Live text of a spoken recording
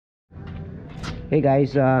Hey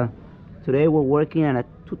guys, today we're working on a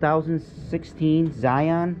 2016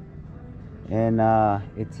 Scion, and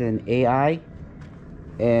it's an AI.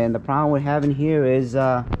 And the problem we're having here is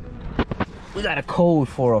we got a code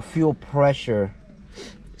for a fuel pressure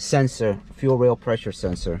sensor, fuel rail pressure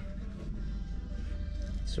sensor.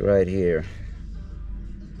 It's right here.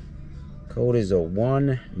 Code is a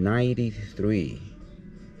 193.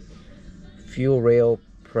 Fuel rail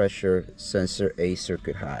pressure sensor A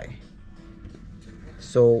circuit high.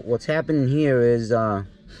 So what's happening here is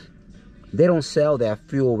they don't sell that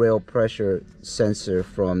fuel rail pressure sensor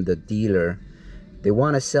from the dealer. They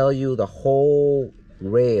want to sell you the whole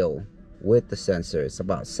rail with the sensor. It's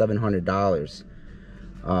about $700.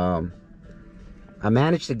 I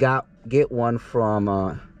managed to get one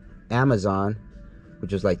from Amazon,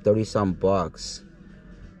 which is like 30-some bucks.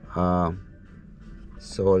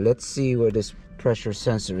 So let's see where this pressure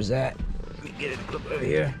sensor is at. Let me get it over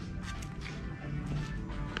here.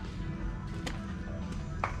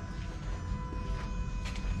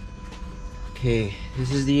 Okay,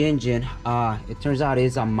 this is the engine. It turns out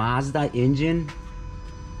it's a Mazda engine,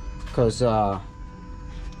 because the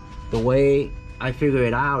way I figure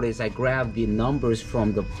it out is I grab the numbers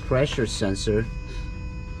from the pressure sensor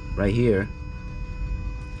right here,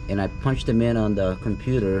 and I punch them in on the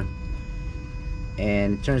computer,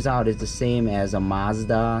 and it turns out it's the same as a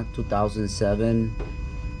Mazda 2007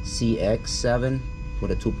 CX-7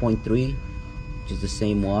 with a 2.3, which is the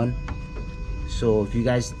same one. So if you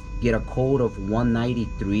guys get a code of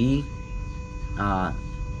 193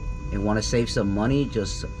 and want to save some money,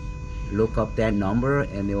 just look up that number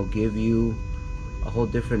and they'll give you a whole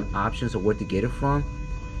different options of where to get it from.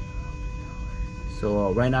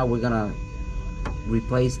 So right now we're gonna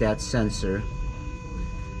replace that sensor,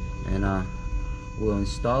 and we'll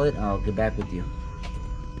install it. I'll get back with you.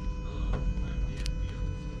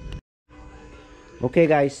 Okay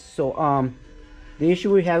guys, so the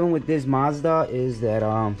issue we're having with this Mazda is that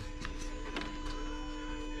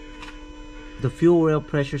the fuel rail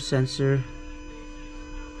pressure sensor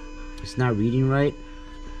is not reading right.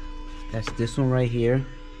 That's this one right here.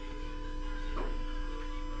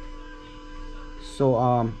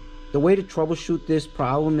 So the way to troubleshoot this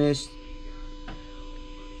problem is,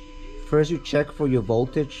 first you check for your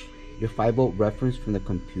voltage, your 5-volt reference from the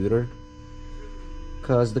computer,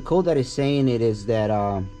 because the code that is saying it is that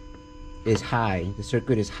is high. The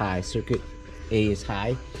circuit is high. Circuit A is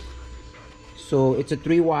high. So it's a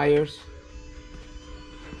 3 wires.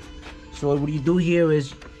 So what you do here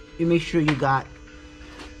is you make sure you got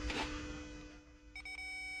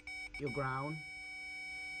your ground,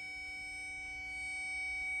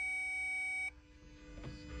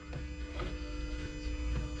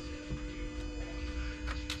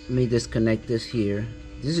 let me disconnect this here.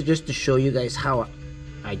 This is just to show you guys how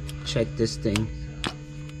I check this thing.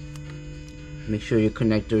 Make sure your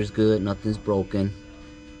connector is good, nothing's broken.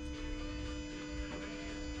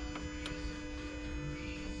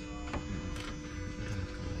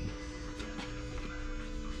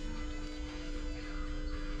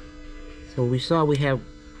 So we have,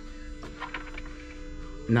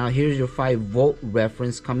 now here's your 5-volt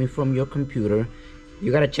reference coming from your computer.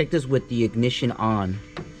 You gotta check this with the ignition on.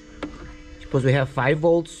 Suppose we have 5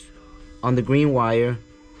 volts on the green wire,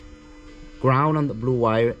 ground on the blue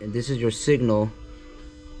wire, and this is your signal.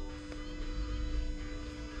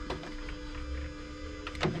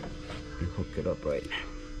 Hook it up right.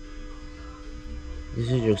 This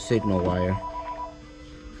is your signal wire,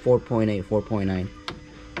 4.8, 4.9.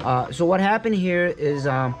 So what happened here is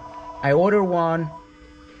I ordered one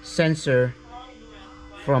sensor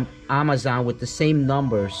from Amazon with the same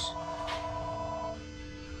numbers,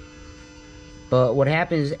 but what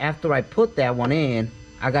happens after I put that one in,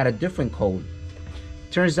 I got a different code.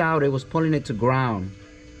 Turns out it was pulling it to ground,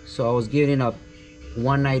 so I was getting a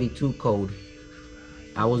 192 code.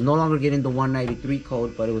 I was no longer getting the 193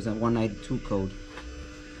 code, but it was a 192 code.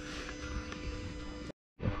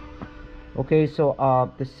 Okay, so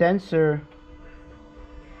the sensor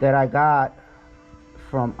that I got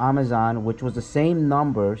from Amazon, which was the same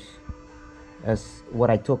numbers as what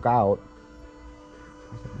I took out,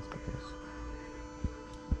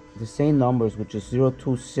 the same numbers, which is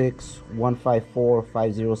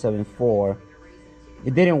 026-154-5074,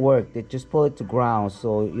 it didn't work. It just pulled it to ground.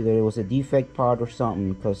 So either it was a defect part or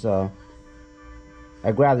something, because I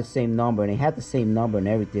grabbed the same number and it had the same number and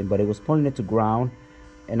everything, but it was pulling it to ground.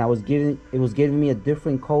 And it was giving me a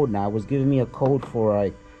different code now. It was giving me a code for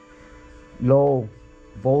like low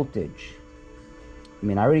voltage. I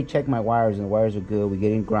mean, I already checked my wires and the wires are good. We're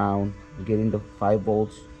getting ground, we're getting the 5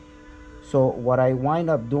 volts. So what I wind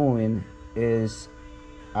up doing is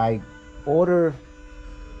I ordered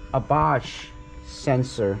a Bosch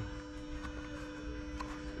sensor,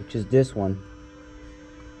 which is this one,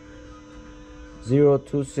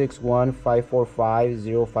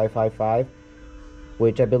 0261545055,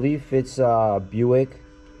 which I believe fits Buick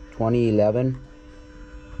 2011.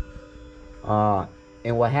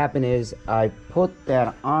 And what happened is I put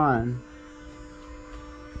that on,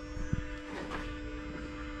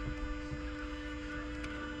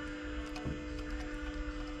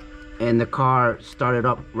 and the car started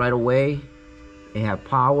up right away. It had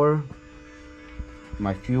power,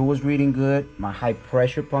 my fuel was reading good, my high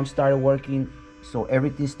pressure pump started working, so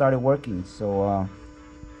everything started working. So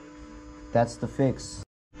that's the fix.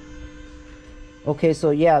 Okay, so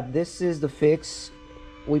yeah, this is the fix.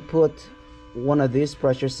 We put one of these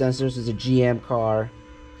pressure sensors. Is a GM car,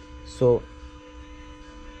 so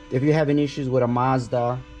if you're having issues with a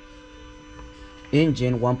Mazda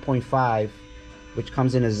engine 1.5, which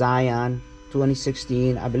comes in a Scion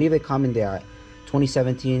 2016, I believe they come in there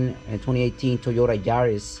 2017 and 2018 Toyota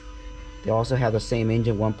Yaris, they also have the same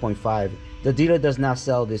engine 1.5. The dealer does not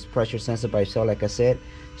sell this pressure sensor by itself, like I said.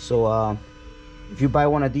 So if you buy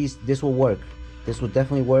one of these, this will work. This will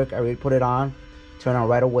definitely work. I already put it on, turn on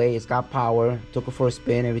right away. It's got power, took it for a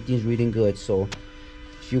spin, everything's reading good. So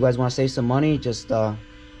if you guys want to save some money, just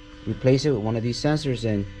replace it with one of these sensors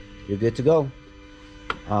and you're good to go.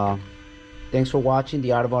 Thanks for watching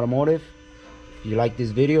The Art of Automotive. If you like this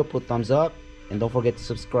video, put thumbs up and don't forget to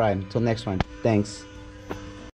subscribe. Until next one, thanks.